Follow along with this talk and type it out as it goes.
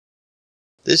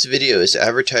This video is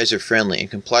advertiser friendly and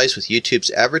complies with YouTube's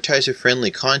advertiser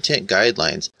friendly content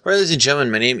guidelines. Alright, ladies and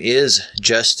gentlemen, my name is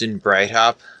Justin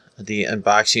Breithaupt, the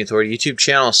Unboxing Authority YouTube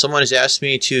channel. Someone has asked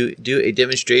me to do a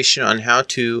demonstration on how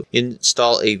to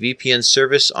install a VPN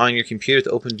service on your computer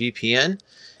with OpenVPN,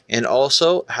 and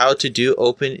also how to do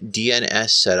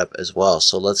OpenDNS setup as well.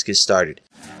 So let's get started.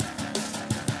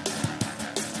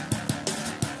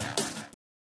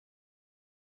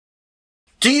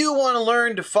 Do you want to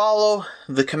learn to follow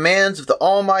the commands of the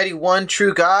Almighty One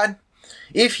True God?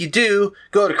 If you do,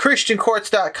 go to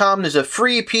ChristianCourts.com. There's a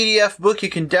free PDF book you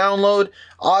can download,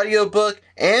 audiobook,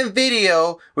 and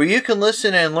video where you can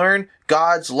listen and learn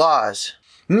God's laws.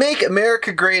 Make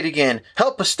America great again.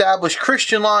 Help establish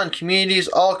Christian law in communities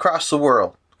all across the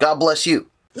world. God bless you.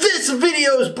 This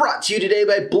video is brought to you today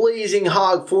by Blazing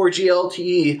Hog 4G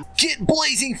LTE. Get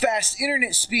blazing fast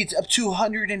internet speeds up to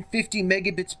 150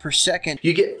 megabits per second.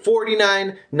 You get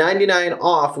 $49.99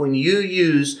 off when you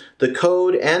use the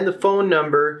code and the phone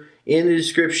number in the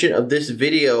description of this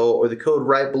video, or the code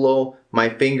right below my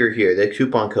finger here, the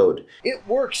coupon code. It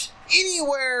works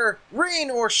anywhere, rain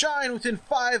or shine, within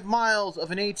 5 miles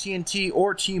of an AT&T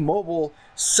or T-Mobile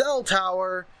cell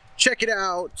tower. Check it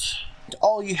out.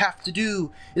 All you have to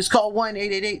do is call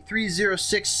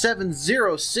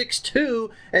 1-888-306-7062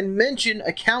 and mention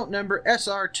account number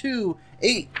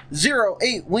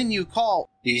SR2808 when you call.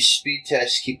 These speed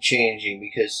tests keep changing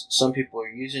because some people are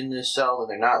using this cell and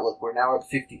they're not. Look, we're now at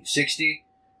 50, 60.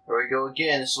 There we go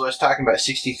again. This is what I was talking about,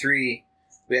 63.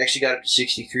 We actually got up to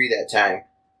 63 that time.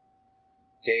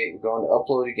 Okay, we're going to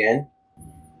upload again.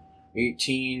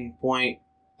 18.32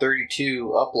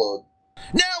 upload.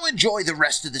 Now enjoy the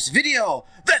rest of this video.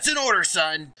 That's an order,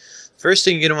 son. First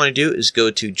thing you're going to want to do is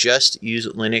go to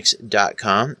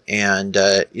justuselinux.com and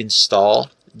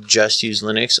install Just Use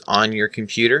Linux on your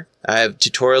computer. I have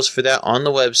tutorials for that on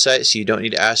the website, so you don't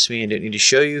need to ask me and don't need to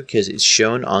show you because it's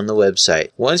shown on the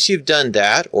website. Once you've done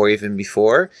that, or even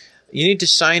before, you need to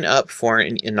sign up for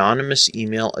an anonymous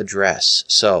email address.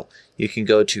 So you can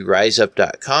go to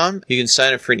riseup.com, you can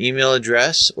sign up for an email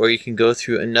address, or you can go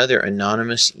through another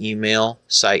anonymous email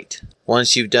site.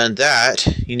 Once you've done that,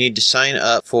 you need to sign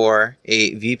up for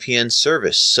a VPN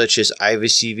service, such as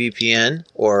Privacy VPN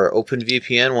or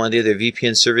OpenVPN, one of the other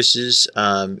VPN services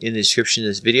in the description of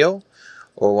this video,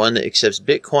 or one that accepts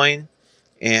Bitcoin,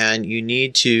 and you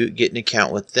need to get an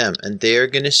account with them, and they are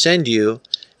going to send you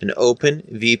an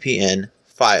OpenVPN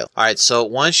file. Alright, so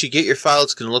once you get your file,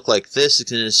 it's going to look like this.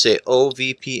 It's going to say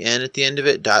OVPN at the end of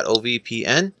it,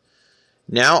 .ovpn.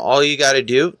 Now all you got to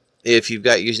do, if you've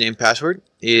got username and password,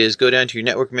 is go down to your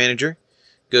network manager,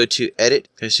 go to edit,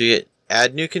 so you hit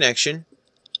add new connection,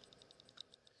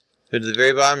 go to the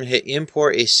very bottom and hit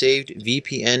import a saved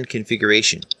VPN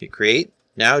configuration. Hit create.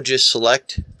 Now just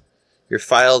select your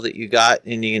file that you got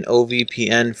in an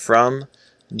OVPN from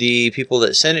the people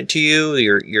that sent it to you,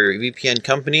 your VPN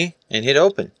company, and hit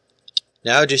open.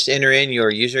 Now just enter in your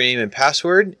username and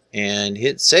password and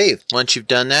hit save. Once you've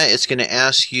done that, it's going to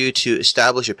ask you to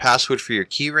establish a password for your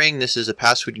keyring. This is a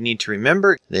password you need to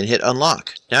remember. Then hit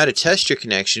unlock. Now to test your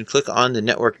connection, click on the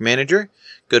network manager,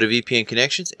 go to VPN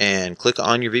connections, and click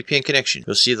on your VPN connection.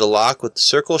 You'll see the lock with the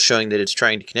circle showing that it's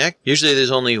trying to connect. Usually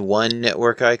there's only one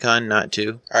network icon, not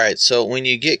two. Alright, so when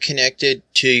you get connected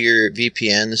to your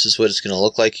VPN, this is what it's going to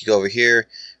look like. You go over here.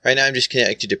 Right now I'm just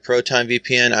connected to Proton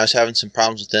VPN. I was having some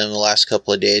problems with them the last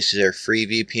couple of days because they're free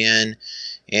VPN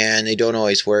and they don't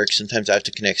always work. Sometimes I have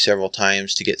to connect several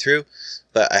times to get through,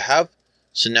 but I have.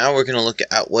 So now we're going to look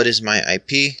at what is my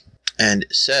IP, and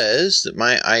it says that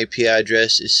my IP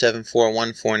address is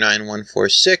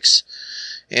 74149.146,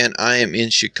 and I am in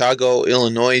Chicago,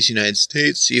 Illinois, United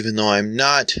States, even though I'm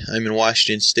not. I'm in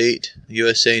Washington State,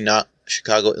 USA, not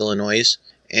Chicago, Illinois.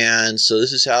 And so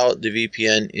this is how the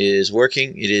VPN is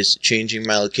working. It is changing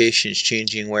my location. It's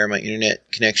changing where my internet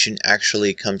connection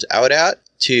actually comes out at.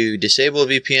 To disable a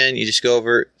VPN, you just go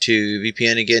over to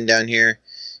VPN again down here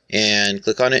and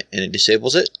click on it, and it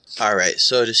disables it. Alright,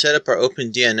 so to set up our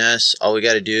OpenDNS, all we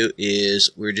got to do is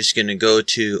we're just going to go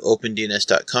to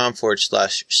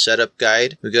opendns.com/setup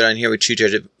guide. We go down here, we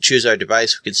choose our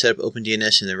device. We can set up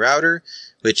OpenDNS in the router,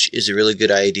 which is a really good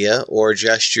idea, or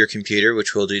just your computer,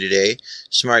 which we'll do today,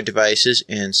 smart devices,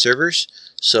 and servers.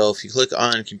 So if you click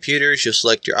on computers, you'll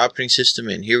select your operating system,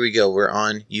 and here we go, we're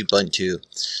on Ubuntu.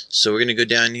 So we're going to go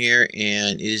down here,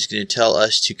 and it is going to tell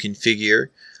us to configure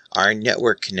our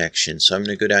network connection. So I'm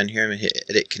going to go down here and hit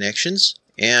edit connections,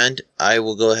 and I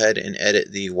will go ahead and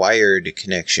edit the wired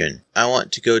connection. I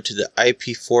want to go to the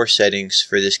IP4 settings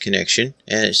for this connection,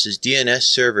 and it says DNS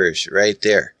servers right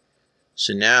there.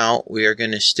 So now we are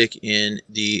going to stick in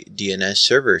the DNS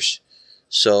servers.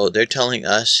 So they're telling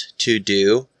us to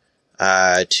do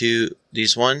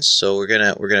these ones. So we're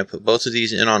gonna put both of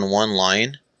these in on one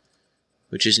line,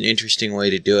 which is an interesting way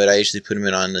to do it. I usually put them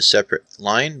in on a separate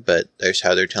line, but there's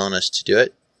how they're telling us to do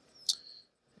it.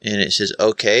 And it says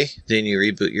OK. Then you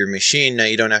reboot your machine. Now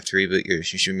you don't have to reboot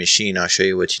your machine. I'll show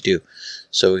you what you do.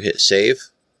 So we hit save.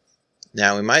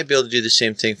 Now we might be able to do the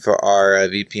same thing for our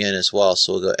VPN as well.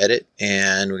 So we'll go edit,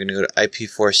 and we're going to go to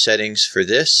IP4 settings for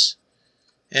this,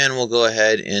 and we'll go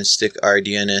ahead and stick our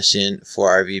DNS in for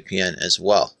our VPN as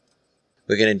well.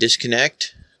 We're going to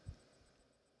disconnect.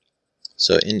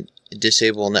 So in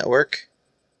disable network,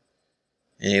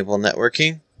 enable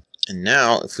networking, and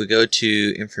now if we go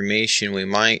to information, we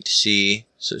might see,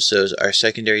 so our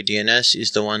secondary DNS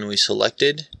is the one we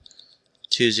selected,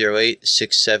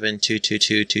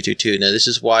 208.67.222.222. Now this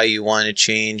is why you want to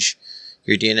change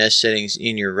your DNS settings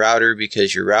in your router,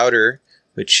 because your router,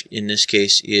 which in this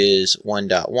case is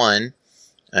 1.1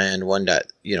 and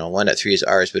 1.3 is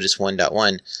ours, but it's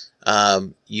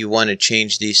 1.1. You want to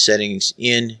change these settings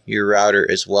in your router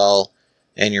as well,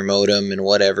 and your modem and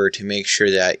whatever, to make sure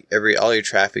that all your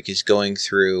traffic is going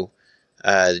through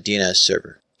the DNS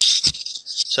server.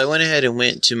 So I went ahead and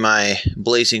went to my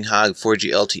Blazing Hog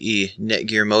 4G LTE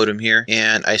Netgear modem here,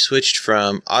 and I switched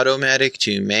from automatic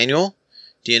to manual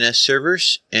DNS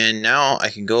servers, and now I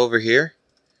can go over here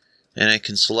and I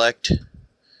can select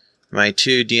my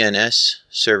 2 DNS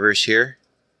servers here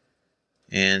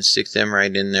and stick them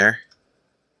right in there.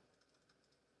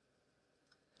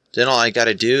 Then all I got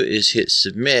to do is hit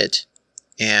submit,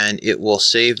 and it will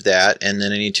save that, and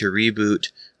then I need to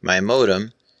reboot my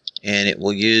modem, and it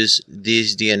will use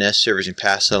these DNS servers and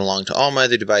pass that along to all my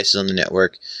other devices on the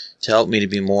network to help me to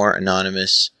be more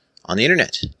anonymous on the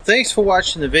internet. Thanks for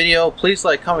watching the video. Please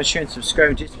like, comment, share, and subscribe.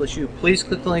 And just bless you. Please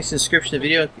click the links in the description of the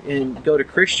video and go to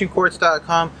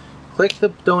christiancourts.com. Click the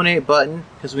donate button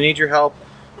because we need your help.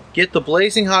 Get the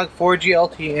Blazing Hog 4G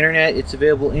LTE internet. It's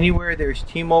available anywhere there's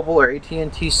T-Mobile or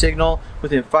AT&T signal,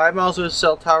 within 5 miles of a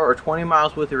cell tower or 20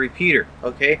 miles with a repeater.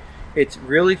 Okay, it's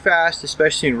really fast,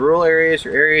 especially in rural areas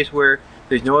or areas where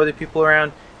there's no other people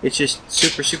around. It's just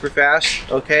super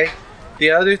fast. Okay,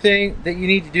 the other thing that you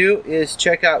need to do is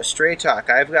check out Straight Talk.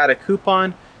 I've got a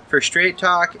coupon for Straight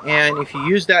Talk, and if you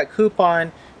use that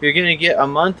coupon, you're going to get a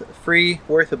month free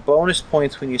worth of bonus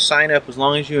points when you sign up, as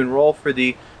long as you enroll for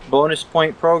the bonus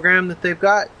point program that they've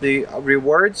got, the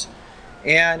rewards.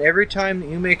 And every time that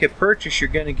you make a purchase, you're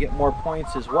going to get more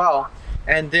points as well,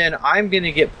 and then I'm going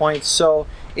to get points. So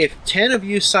if 10 of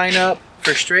you sign up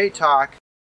for Straight Talk,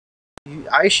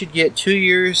 I should get 2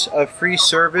 years of free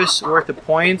service worth of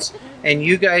points, and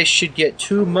you guys should get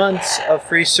 2 months of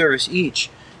free service each.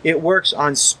 It works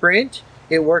on Sprint,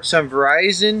 it works on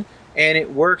Verizon, and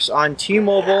it works on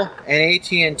T-Mobile and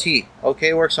AT&T. Okay,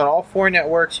 it works on all 4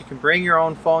 networks. You can bring your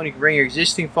own phone, you can bring your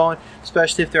existing phone,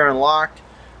 especially if they're unlocked,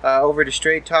 over to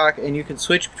Straight Talk, and you can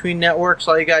switch between networks.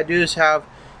 All you gotta do is have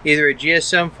either a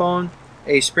GSM phone,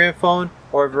 a Sprint phone,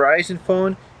 or a Verizon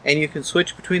phone, and you can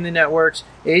switch between the networks.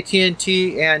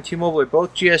 AT&T and T-Mobile are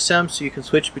both GSM, so you can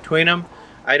switch between them.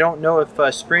 I don't know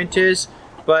if Sprint is,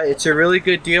 but it's a really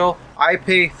good deal. I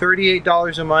pay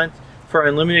 $38 a month for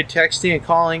unlimited texting and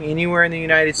calling anywhere in the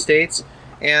United States,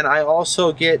 and I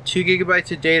also get 2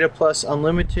 gigabytes of data plus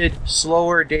unlimited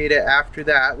slower data after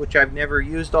that, which I've never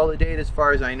used all the data as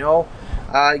far as I know.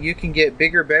 You can get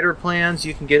bigger, better plans.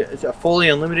 You can get fully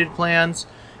unlimited plans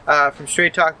from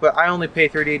Straight Talk, but I only pay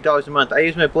 $38 a month. I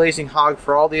use my Blazing Hog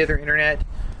for all the other internet,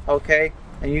 okay,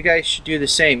 and you guys should do the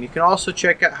same. You can also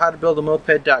check out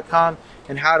howtobuildamoped.com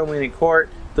and How to Win in Court.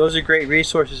 Those are great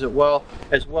resources as well.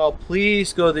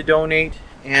 Please go to donate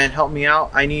and help me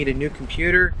out. I need a new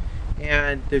computer,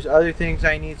 and there's other things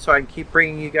I need so I can keep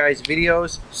bringing you guys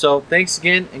videos. So thanks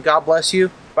again, and God bless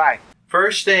you. Bye.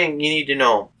 First thing you need to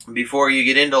know before you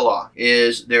get into law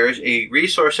is there's a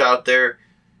resource out there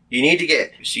you need to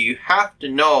get. So you have to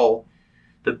know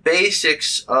the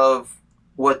basics of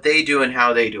what they do and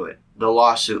how they do it, the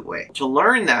lawsuit way. To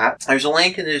learn that, there's a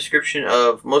link in the description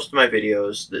of most of my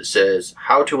videos that says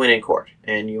how to win in court.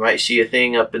 And you might see a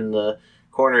thing up in the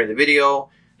corner of the video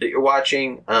that you're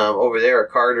watching over there, a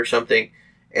card or something.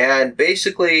 And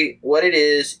basically what it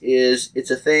is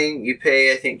it's a thing you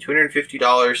pay, I think,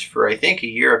 $250 for, I think, a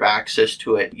year of access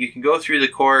to it. You can go through the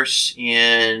course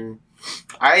in,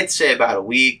 I'd say, about a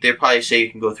week. They probably say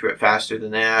you can go through it faster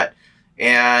than that.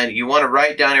 And you want to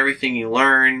write down everything you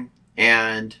learn,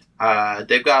 and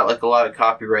they've got like a lot of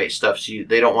copyright stuff, so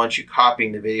they don't want you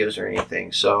copying the videos or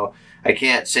anything. So I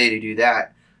can't say to do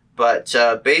that. But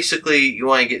basically, you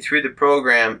want to get through the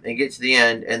program and get to the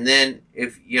end, and then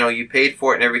if you paid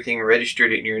for it and everything and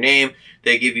registered it in your name,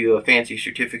 they give you a fancy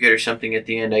certificate or something at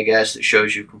the end, I guess, that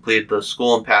shows you completed the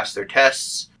school and passed their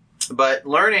tests. But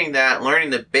learning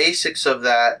the basics of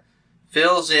that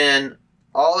fills in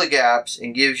all the gaps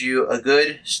and gives you a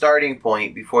good starting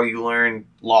point before you learn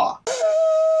law.